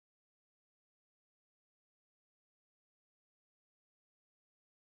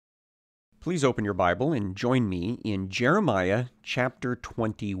Please open your Bible and join me in Jeremiah chapter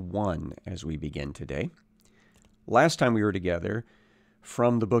 21 as we begin today. Last time we were together,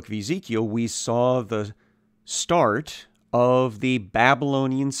 from the book of Ezekiel, we saw the start of the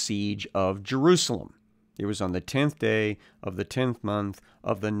Babylonian siege of Jerusalem. It was on the 10th day of the 10th month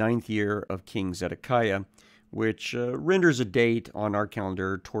of the 9th year of King Zedekiah, which renders a date on our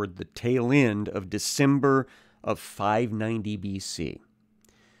calendar toward the tail end of December of 590 BC.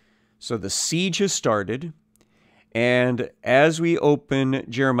 So the siege has started, and as we open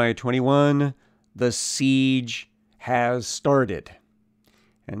Jeremiah 21, the siege has started.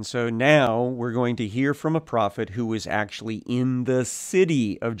 And so now we're going to hear from a prophet who was actually in the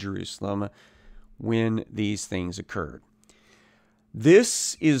city of Jerusalem when these things occurred.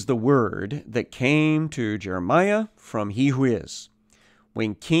 This is the word that came to Jeremiah from He Who Is,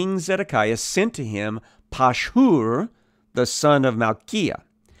 when King Zedekiah sent to him Pashhur, the son of Malchiah,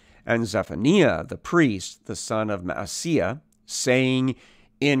 and Zephaniah, the priest, the son of Maaseiah, saying,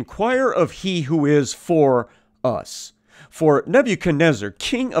 "Inquire of He who is for us. For Nebuchadnezzar,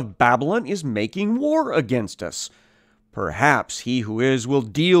 king of Babylon, is making war against us. Perhaps He who is will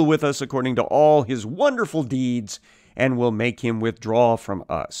deal with us according to all his wonderful deeds, and will make him withdraw from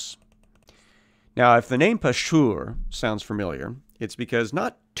us." Now, if the name Pashhur sounds familiar, it's because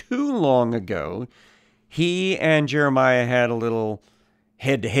not too long ago, he and Jeremiah had a little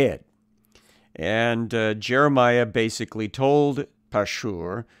head-to-head. And Jeremiah basically told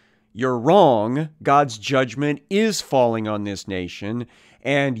Pashhur, "You're wrong. God's judgment is falling on this nation,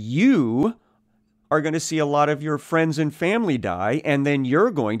 and you are going to see a lot of your friends and family die, and then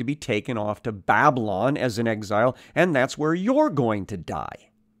you're going to be taken off to Babylon as an exile, and that's where you're going to die."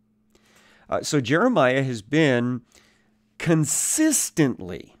 So Jeremiah has been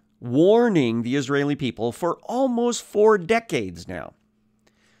consistently warning the Israeli people for almost 4 decades now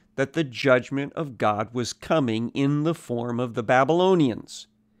that the judgment of God was coming in the form of the Babylonians.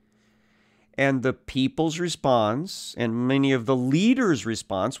 And the people's response, and many of the leaders'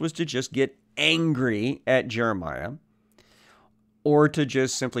 response, was to just get angry at Jeremiah, or to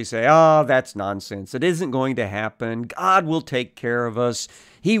just simply say, that's nonsense. It isn't going to happen. God will take care of us.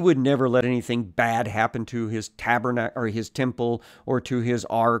 He would never let anything bad happen to his tabernacle or his temple or to his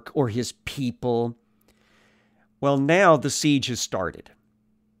ark or his people. Well, now the siege has started.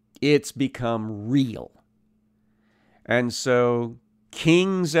 It's become real. And so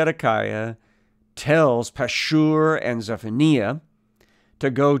King Zedekiah tells Pashhur and Zephaniah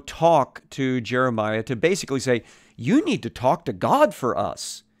to go talk to Jeremiah to basically say, you need to talk to God for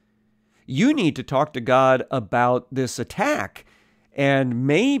us. You need to talk to God about this attack, and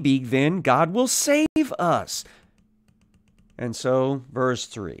maybe then God will save us. And so, verse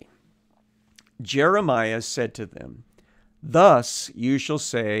 3, Jeremiah said to them, "Thus you shall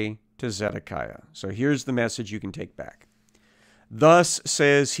say to Zedekiah." So here's the message you can take back. "Thus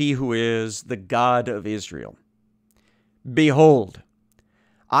says He who is the God of Israel, Behold,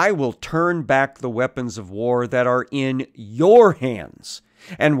 I will turn back the weapons of war that are in your hands,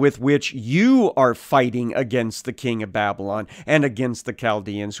 and with which you are fighting against the king of Babylon and against the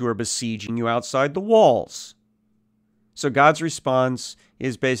Chaldeans who are besieging you outside the walls." So God's response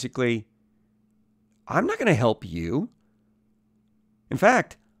is basically, I'm not going to help you. In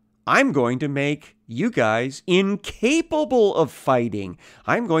fact, I'm going to make you guys incapable of fighting.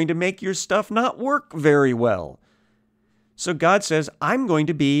 I'm going to make your stuff not work very well. So God says, I'm going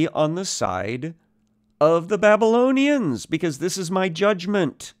to be on the side of the Babylonians because this is my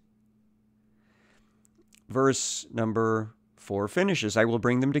judgment. Verse number 4 finishes, "I will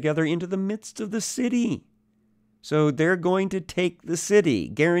bring them together into the midst of the city." So they're going to take the city,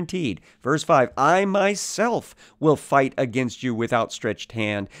 guaranteed. Verse 5, "I myself will fight against you with outstretched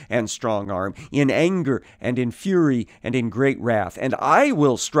hand and strong arm, in anger and in fury and in great wrath. And I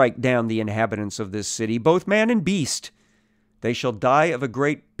will strike down the inhabitants of this city, both man and beast. They shall die of a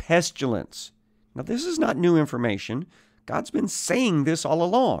great pestilence." Now, this is not new information. God's been saying this all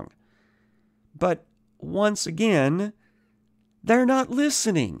along. But once again, they're not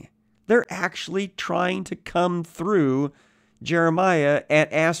listening. They're actually trying to come through Jeremiah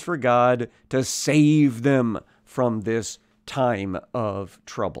and ask for God to save them from this time of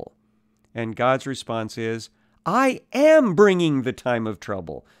trouble. And God's response is, I am bringing the time of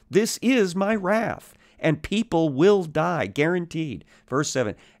trouble. This is my wrath, and people will die, guaranteed. Verse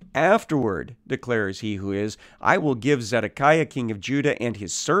 7, afterward, declares he who is, I will give Zedekiah king of Judah and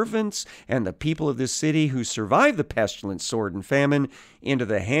his servants and the people of this city who survive the pestilence, sword, and famine into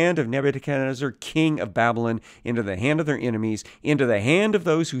the hand of Nebuchadnezzar, king of Babylon, into the hand of their enemies, into the hand of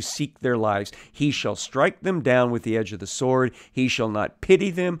those who seek their lives. He shall strike them down with the edge of the sword. He shall not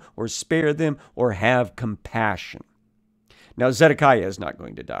pity them or spare them or have compassion. Now, Zedekiah is not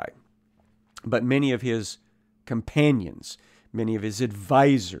going to die, but many of his companions, many of his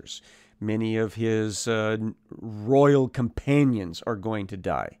advisors, many of his royal companions are going to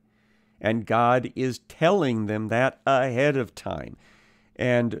die. And God is telling them that ahead of time.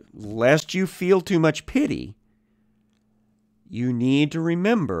 And lest you feel too much pity, you need to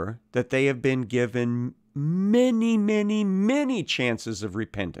remember that they have been given many, many, many chances of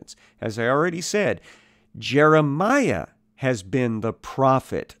repentance. As I already said, Jeremiah has been the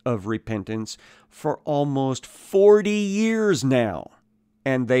prophet of repentance for almost 40 years now,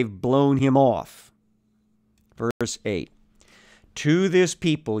 and they've blown him off. Verse 8, to this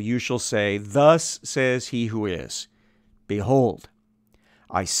people you shall say, thus says he who is, behold,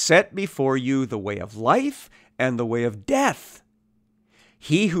 I set before you the way of life and the way of death.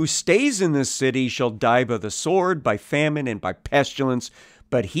 He who stays in this city shall die by the sword, by famine, and by pestilence.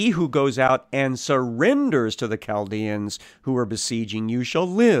 But he who goes out and surrenders to the Chaldeans who are besieging you shall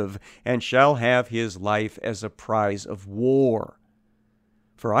live, and shall have his life as a prize of war.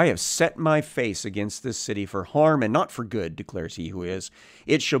 For I have set my face against this city for harm and not for good, declares he who is.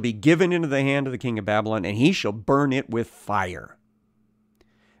 It shall be given into the hand of the king of Babylon, and he shall burn it with fire.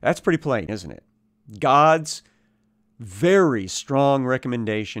 That's pretty plain, isn't it? God's very strong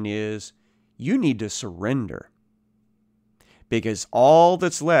recommendation is you need to surrender. Because all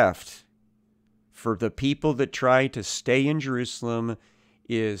that's left for the people that try to stay in Jerusalem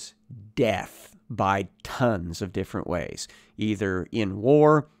is death by tons of different ways, either in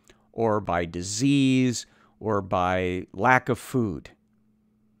war or by disease or by lack of food.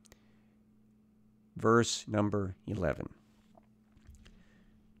 Verse number 11.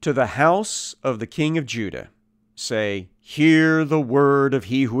 To the house of the king of Judah, say, hear the word of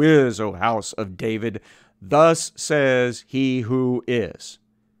he who is, O house of David. Thus says he who is.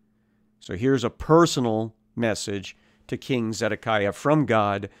 So here's a personal message to King Zedekiah from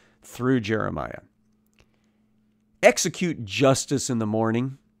God through Jeremiah. Execute justice in the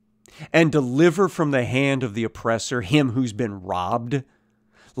morning, and deliver from the hand of the oppressor him who's been robbed,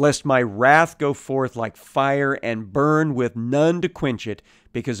 lest my wrath go forth like fire and burn with none to quench it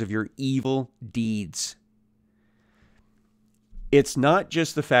because of your evil deeds. It's not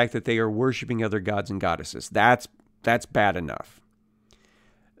just the fact that they are worshiping other gods and goddesses. That's bad enough.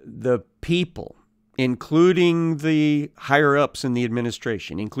 The people, including the higher-ups in the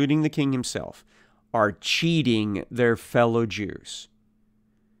administration, including the king himself, are cheating their fellow Jews.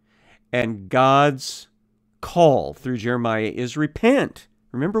 And God's call through Jeremiah is repent.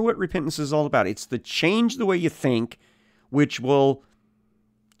 Remember what repentance is all about. It's to change the way you think, which will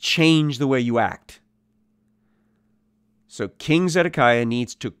change the way you act. So King Zedekiah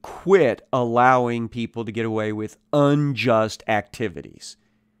needs to quit allowing people to get away with unjust activities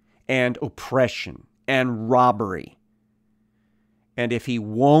and oppression and robbery. And if he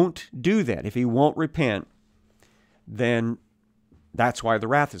won't do that, if he won't repent, then that's why the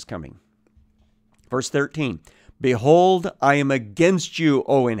wrath is coming. Verse 13, behold, I am against you,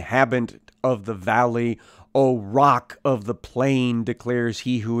 O inhabitant of the valley, O rock of the plain, declares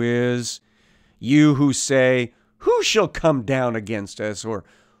he who is. You who say, who shall come down against us, or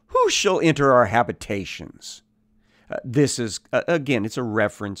who shall enter our habitations? This is, again, it's a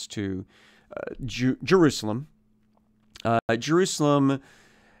reference to Jerusalem. Jerusalem,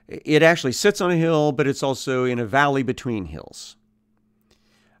 it actually sits on a hill, but it's also in a valley between hills.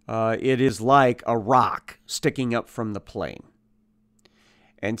 It is like a rock sticking up from the plain.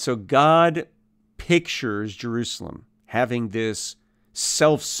 And so God pictures Jerusalem having this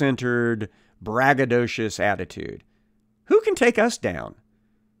self-centered, braggadocious attitude. Who can take us down?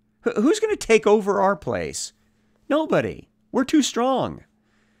 Who's going to take over our place? Nobody. We're too strong.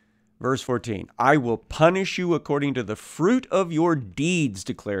 Verse 14, I will punish you according to the fruit of your deeds,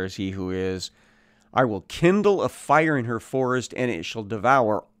 declares he who is. I will kindle a fire in her forest, and it shall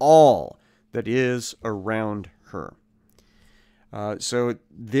devour all that is around her. So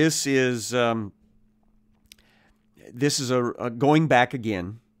this is a going back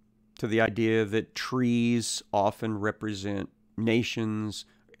again to the idea that trees often represent nations,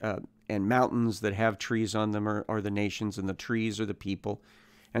 and mountains that have trees on them are the nations, and the trees are the people.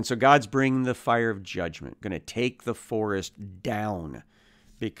 And so God's bringing the fire of judgment, going to take the forest down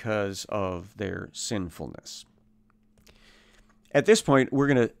because of their sinfulness. At this point, we're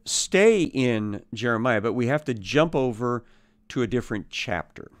going to stay in Jeremiah, but we have to jump over to a different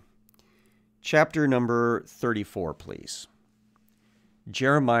chapter. Chapter number 34, please.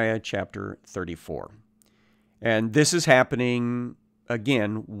 Jeremiah chapter 34. And this is happening,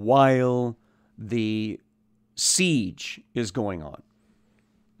 again, while the siege is going on.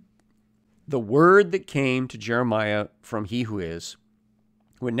 The word that came to Jeremiah from he who is,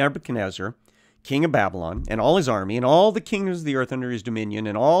 when Nebuchadnezzar, king of Babylon, and all his army, and all the kingdoms of the earth under his dominion,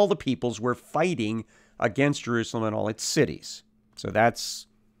 and all the peoples were fighting against Jerusalem and all its cities. So that's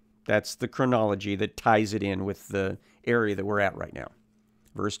the chronology that ties it in with the area that we're at right now.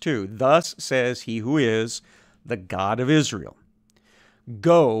 Verse 2, thus says he who is the God of Israel,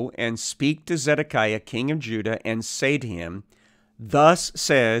 go and speak to Zedekiah, king of Judah, and say to him, thus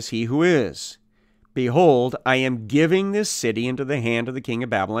says he who is, behold, I am giving this city into the hand of the king of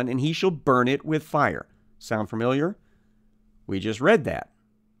Babylon, and he shall burn it with fire. Sound familiar? We just read that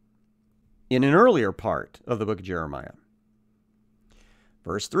in an earlier part of the book of Jeremiah.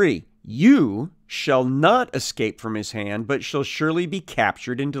 Verse 3, you shall not escape from his hand, but shall surely be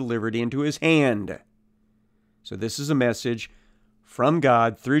captured and delivered into his hand. So this is a message from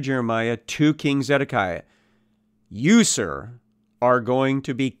God through Jeremiah to King Zedekiah. You, sir, are going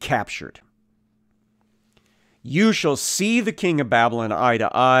to be captured. You shall see the king of Babylon eye to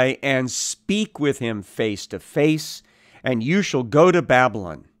eye, and speak with him face to face, and you shall go to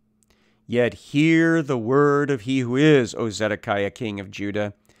Babylon. Yet hear the word of he who is, O Zedekiah, king of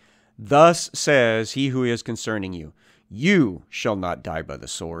Judah. Thus says he who is concerning you, you shall not die by the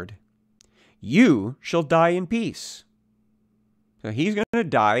sword. You shall die in peace. So he's going to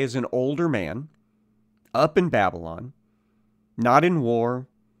die as an older man, up in Babylon, not in war,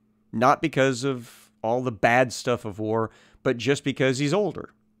 not because of all the bad stuff of war, but just because he's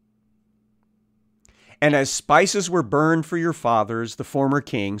older. And as spices were burned for your fathers, the former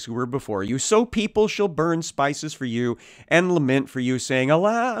kings who were before you, so people shall burn spices for you and lament for you, saying,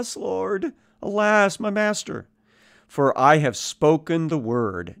 alas, Lord, alas, my master, for I have spoken the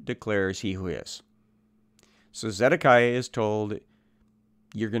word, declares he who is. So Zedekiah is told,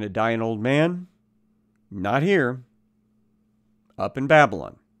 you're going to die an old man? Not here, up in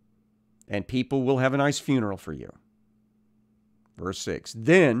Babylon, and people will have a nice funeral for you. Verse 6,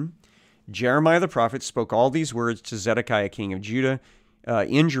 then Jeremiah the prophet spoke all these words to Zedekiah, king of Judah,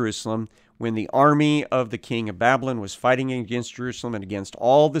 in Jerusalem, when the army of the king of Babylon was fighting against Jerusalem and against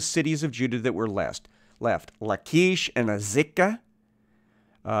all the cities of Judah that were left. Lachish and Azekah.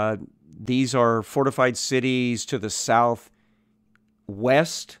 These are fortified cities to the southwest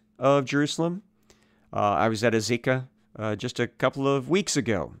of Jerusalem. I was at Azekah just a couple of weeks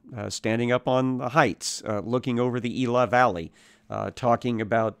ago, standing up on the heights, looking over the Elah Valley, talking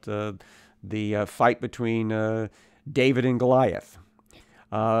about the fight between David and Goliath.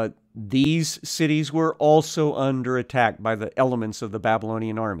 These cities were also under attack by the elements of the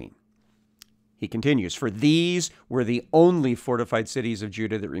Babylonian army. He continues, for these were the only fortified cities of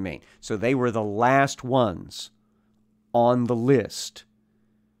Judah that remained. So they were the last ones on the list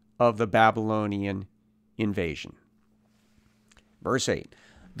of the Babylonian invasion. Verse 8,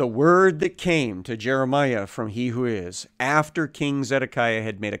 the word that came to Jeremiah from he who is, after King Zedekiah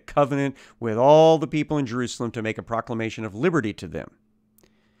had made a covenant with all the people in Jerusalem to make a proclamation of liberty to them,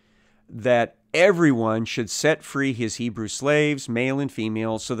 that everyone should set free his Hebrew slaves, male and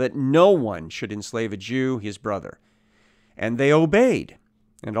female, so that no one should enslave a Jew, his brother. And they obeyed,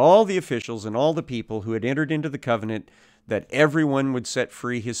 and all the officials and all the people who had entered into the covenant, that everyone would set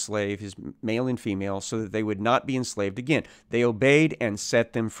free his slave, his male and female, so that they would not be enslaved again. They obeyed and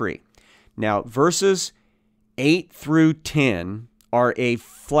set them free. Now, verses 8 through 10 are a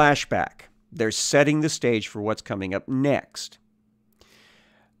flashback. They're setting the stage for what's coming up next.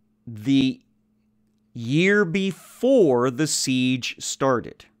 The year before the siege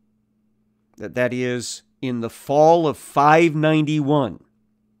started, that is, in the fall of 591,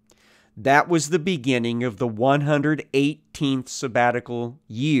 that was the beginning of the 118th sabbatical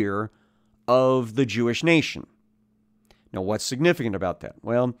year of the Jewish nation. Now, what's significant about that?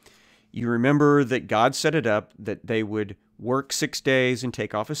 Well, you remember that God set it up that they would work 6 days and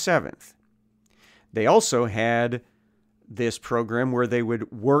take off a seventh. They also had this program where they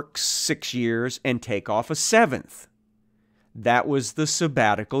would work 6 years and take off a seventh. That was the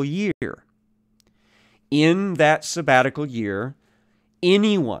sabbatical year. In that sabbatical year,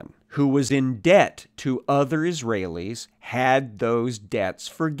 anyone who was in debt to other Israelis had those debts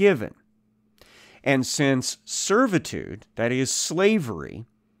forgiven. And since servitude, that is slavery,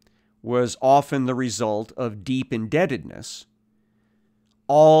 was often the result of deep indebtedness,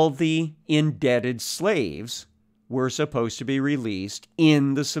 all the indebted slaves were supposed to be released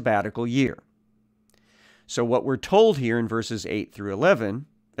in the sabbatical year. So what we're told here in verses 8 through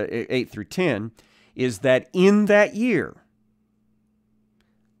 10, is that in that year,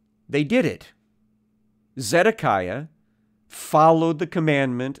 they did it. Zedekiah followed the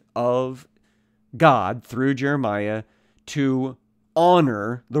commandment of God through Jeremiah to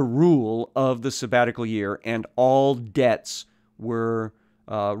honor the rule of the sabbatical year, and all debts were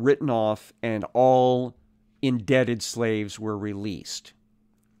written off, and all indebted slaves were released.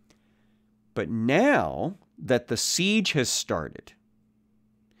 But now that the siege has started,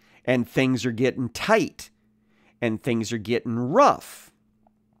 and things are getting tight, and things are getting rough,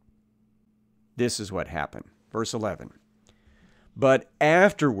 this is what happened. Verse 11. But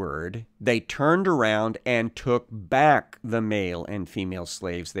afterward, they turned around and took back the male and female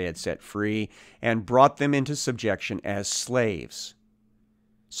slaves they had set free and brought them into subjection as slaves.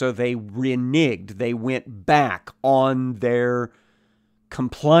 So they reneged. They went back on their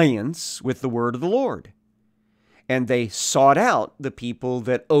compliance with the word of the Lord. And they sought out the people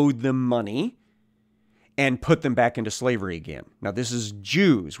that owed them money and put them back into slavery again. Now, this is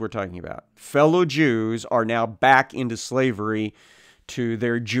Jews we're talking about. Fellow Jews are now back into slavery to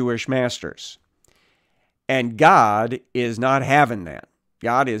their Jewish masters. And God is not having that.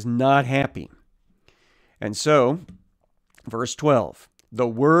 God is not happy. And so, verse 12, the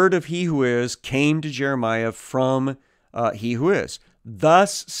word of he who is came to Jeremiah from he who is.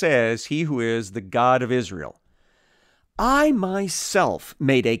 Thus says he who is the God of Israel. I myself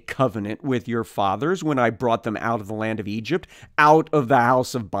made a covenant with your fathers when I brought them out of the land of Egypt, out of the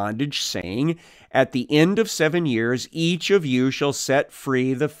house of bondage, saying, at the end of 7 years, each of you shall set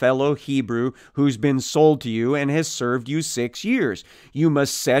free the fellow Hebrew who's been sold to you and has served you 6 years. You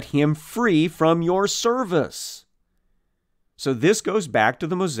must set him free from your service. So this goes back to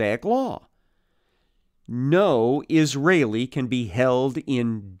the Mosaic law. No Israeli can be held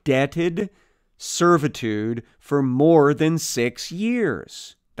indebted servitude for more than 6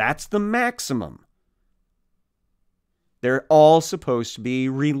 years. That's the maximum. They're all supposed to be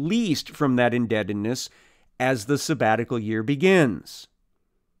released from that indebtedness as the sabbatical year begins.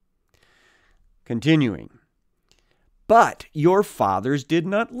 Continuing. But your fathers did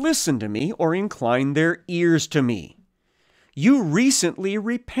not listen to me or incline their ears to me. You recently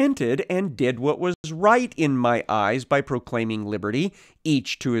repented and did what was right in my eyes by proclaiming liberty,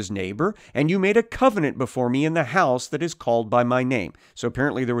 each to his neighbor, and you made a covenant before me in the house that is called by my name. So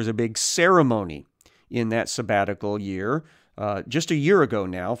apparently there was a big ceremony in that sabbatical year, just a year ago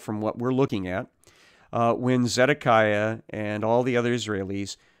now from what we're looking at, when Zedekiah and all the other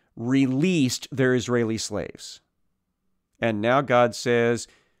Israelis released their Israeli slaves. And now God says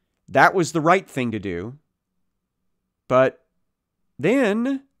that was the right thing to do. But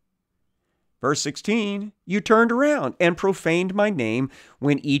then, verse 16, you turned around and profaned my name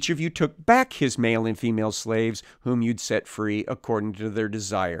when each of you took back his male and female slaves whom you'd set free according to their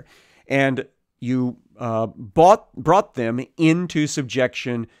desire. And you brought them into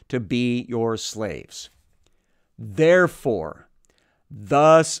subjection to be your slaves. Therefore,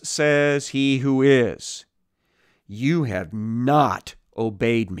 thus says he who is, you have not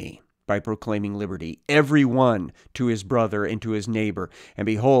obeyed me by proclaiming liberty, every one to his brother and to his neighbor. And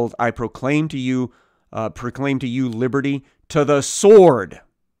behold, I proclaim to you liberty to the sword.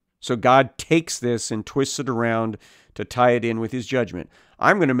 So God takes this and twists it around to tie it in with his judgment.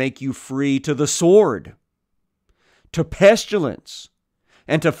 I'm going to make you free to the sword, to pestilence,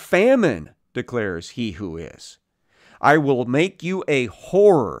 and to famine, declares he who is. I will make you a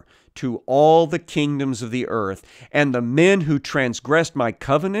horror to all the kingdoms of the earth, and the men who transgressed my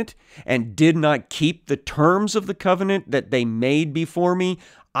covenant and did not keep the terms of the covenant that they made before me,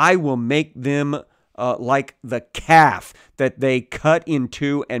 I will make them like the calf that they cut in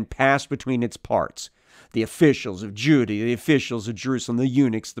two and passed between its parts. The officials of Judah, the officials of Jerusalem, the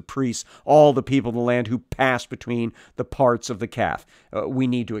eunuchs, the priests, all the people of the land who passed between the parts of the calf. We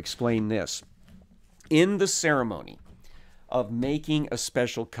need to explain this. In the ceremony of making a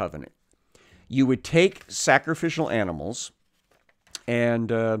special covenant, you would take sacrificial animals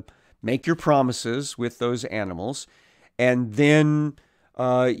and make your promises with those animals, and then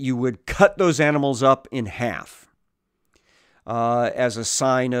you would cut those animals up in half as a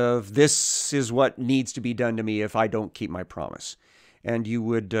sign of this is what needs to be done to me if I don't keep my promise. And you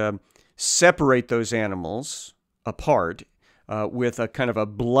would separate those animals apart with a kind of a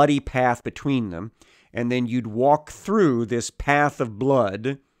bloody path between them, and then you'd walk through this path of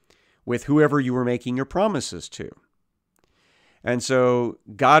blood with whoever you were making your promises to. And so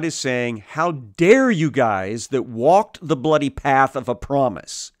God is saying, how dare you guys that walked the bloody path of a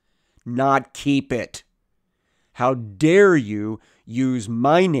promise not keep it? How dare you use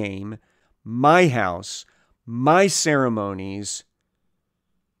my name, my house, my ceremonies,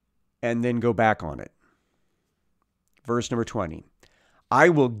 and then go back on it? Verse number 20. I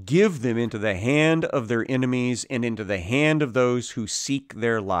will give them into the hand of their enemies and into the hand of those who seek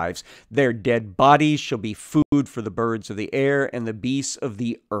their lives. Their dead bodies shall be food for the birds of the air and the beasts of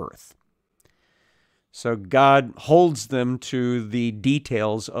the earth. So God holds them to the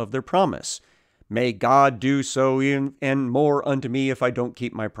details of their promise. May God do so and more unto me if I don't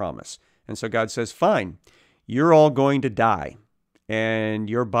keep my promise. And so God says, fine, you're all going to die, and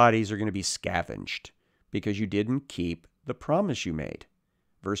your bodies are going to be scavenged because you didn't keep the promise you made.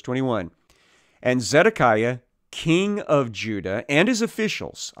 Verse 21, and Zedekiah, king of Judah, and his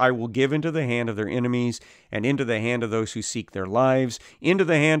officials I will give into the hand of their enemies, and into the hand of those who seek their lives, into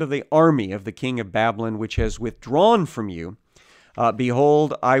the hand of the army of the king of Babylon, which has withdrawn from you.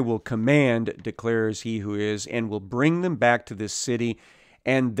 Behold, I will command, declares he who is, and will bring them back to this city,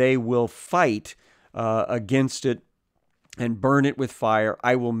 and they will fight against it and burn it with fire.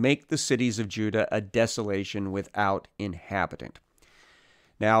 I will make the cities of Judah a desolation without inhabitant.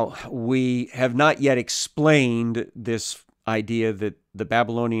 Now, we have not yet explained this idea that the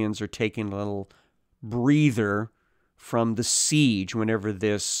Babylonians are taking a little breather from the siege whenever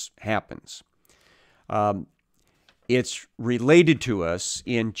this happens. It's related to us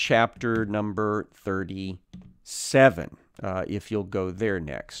in chapter number 37, if you'll go there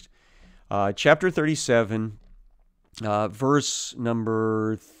next. Chapter 37, verse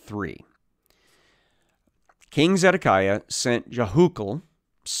number 3. King Zedekiah sent Jehucal,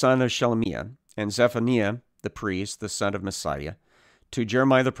 son of Shelemiah, and Zephaniah, the priest, the son of Messiah, to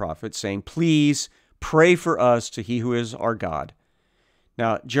Jeremiah the prophet, saying, please pray for us to he who is our God.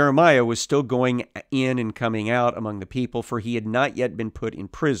 Now, Jeremiah was still going in and coming out among the people, for he had not yet been put in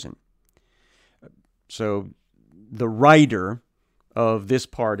prison. So the writer of this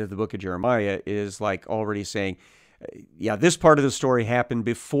part of the book of Jeremiah is like already saying, yeah, this part of the story happened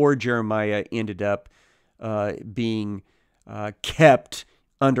before Jeremiah ended up being kept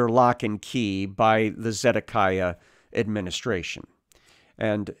under lock and key by the Zedekiah administration.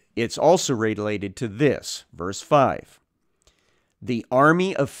 And it's also related to this, verse 5. The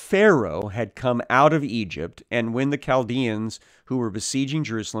army of Pharaoh had come out of Egypt, and when the Chaldeans who were besieging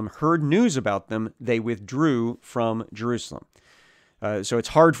Jerusalem heard news about them, they withdrew from Jerusalem. So it's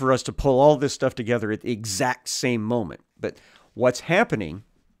hard for us to pull all this stuff together at the exact same moment. But what's happening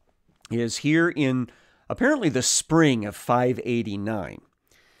is here in apparently the spring of 589,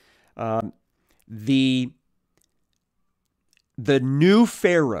 the new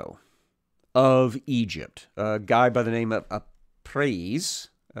Pharaoh of Egypt, a guy by the name of Apries,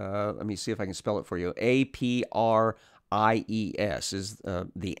 let me see if I can spell it for you, Apries is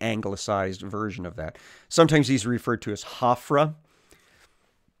the anglicized version of that. Sometimes he's referred to as Hophra.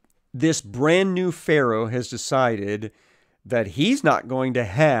 This brand new Pharaoh has decided that he's not going to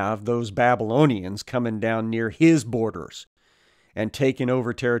have those Babylonians coming down near his borders and taking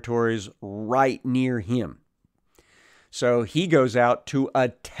over territories right near him. So he goes out to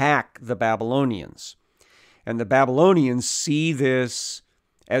attack the Babylonians. And the Babylonians see this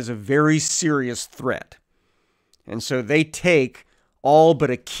as a very serious threat. And so they take all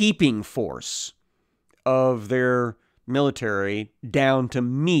but a keeping force of their military down to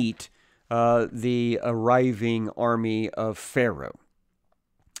meet the arriving army of Pharaoh.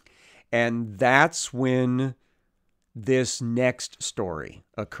 And that's when this next story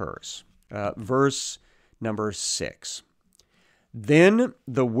occurs. Verse number 6. Then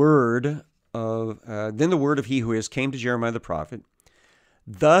the word of he who is came to Jeremiah the prophet.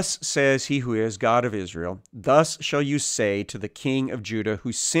 Thus says he who is God of Israel, thus shall you say to the king of Judah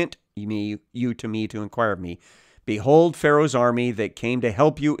who sent you to me to inquire of me, behold, Pharaoh's army that came to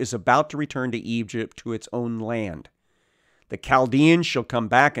help you is about to return to Egypt, to its own land. The Chaldeans shall come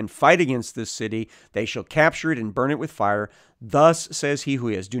back and fight against this city. They shall capture it and burn it with fire. Thus says he who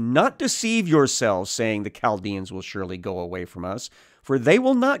is, do not deceive yourselves, saying the Chaldeans will surely go away from us, for they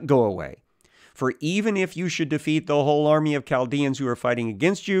will not go away. For even if you should defeat the whole army of Chaldeans who are fighting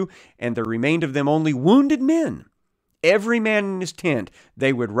against you, and there remained of them only wounded men, every man in his tent,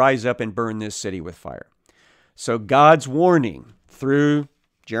 they would rise up and burn this city with fire. So God's warning through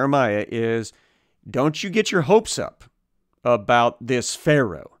Jeremiah is, don't you get your hopes up about this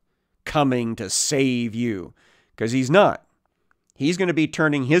Pharaoh coming to save you, because he's not. He's going to be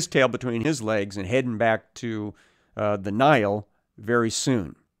turning his tail between his legs and heading back to the Nile very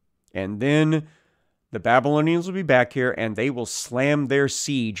soon. And then The Babylonians will be back here, and they will slam their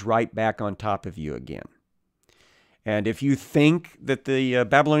siege right back on top of you again. And if you think that the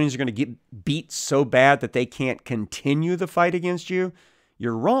Babylonians are going to get beat so bad that they can't continue the fight against you,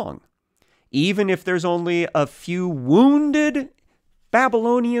 you're wrong. Even if there's only a few wounded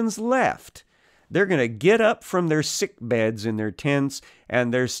Babylonians left, they're going to get up from their sick beds in their tents,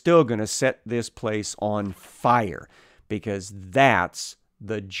 and they're still going to set this place on fire, because that's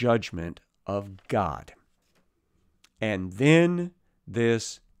the judgment of God. And then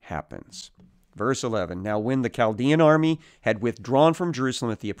this happens. Verse 11, now when the Chaldean army had withdrawn from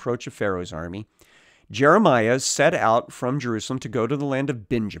Jerusalem at the approach of Pharaoh's army, Jeremiah set out from Jerusalem to go to the land of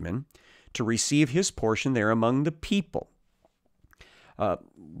Benjamin to receive his portion there among the people.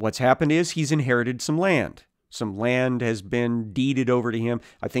 What's happened is he's inherited some land. Some land has been deeded over to him.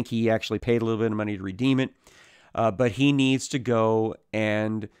 I think he actually paid a little bit of money to redeem it. But he needs to go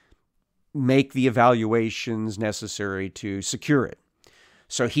and make the evaluations necessary to secure it.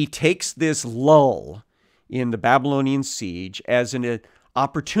 So he takes this lull in the Babylonian siege as an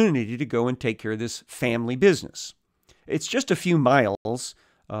opportunity to go and take care of this family business. It's just a few miles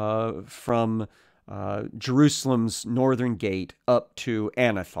from Jerusalem's northern gate up to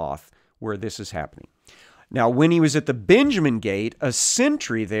Anathoth, where this is happening. Now, when he was at the Benjamin gate, a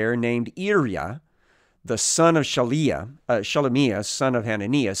sentry there named Uriah, the son of Shelemiah, son of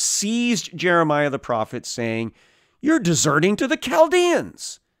Hananiah, seized Jeremiah the prophet, saying, "You're deserting to the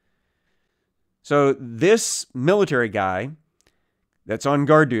Chaldeans." So this military guy that's on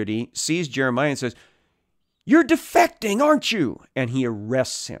guard duty sees Jeremiah and says, "You're defecting, aren't you?" And he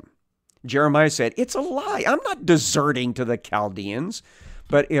arrests him. Jeremiah said, "It's a lie. I'm not deserting to the Chaldeans."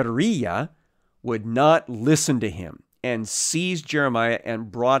 But Uriah would not listen to him and seized Jeremiah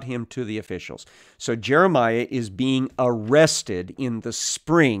and brought him to the officials. So Jeremiah is being arrested in the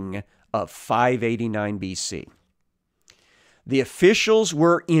spring of 589 BC. The officials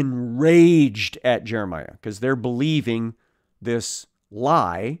were enraged at Jeremiah because they're believing this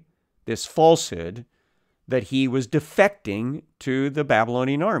lie, this falsehood, that he was defecting to the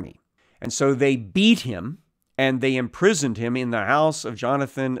Babylonian army. And so they beat him and they imprisoned him in the house of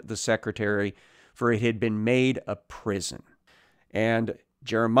Jonathan the secretary, for it had been made a prison. And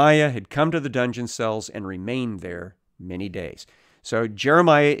Jeremiah had come to the dungeon cells and remained there many days. So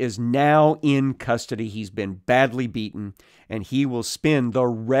Jeremiah is now in custody. He's been badly beaten, and he will spend the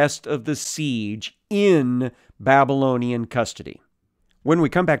rest of the siege in Babylonian custody. When we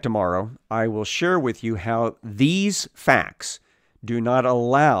come back tomorrow, I will share with you how these facts do not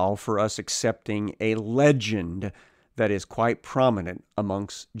allow for us accepting a legend that is quite prominent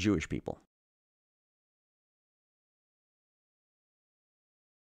amongst Jewish people.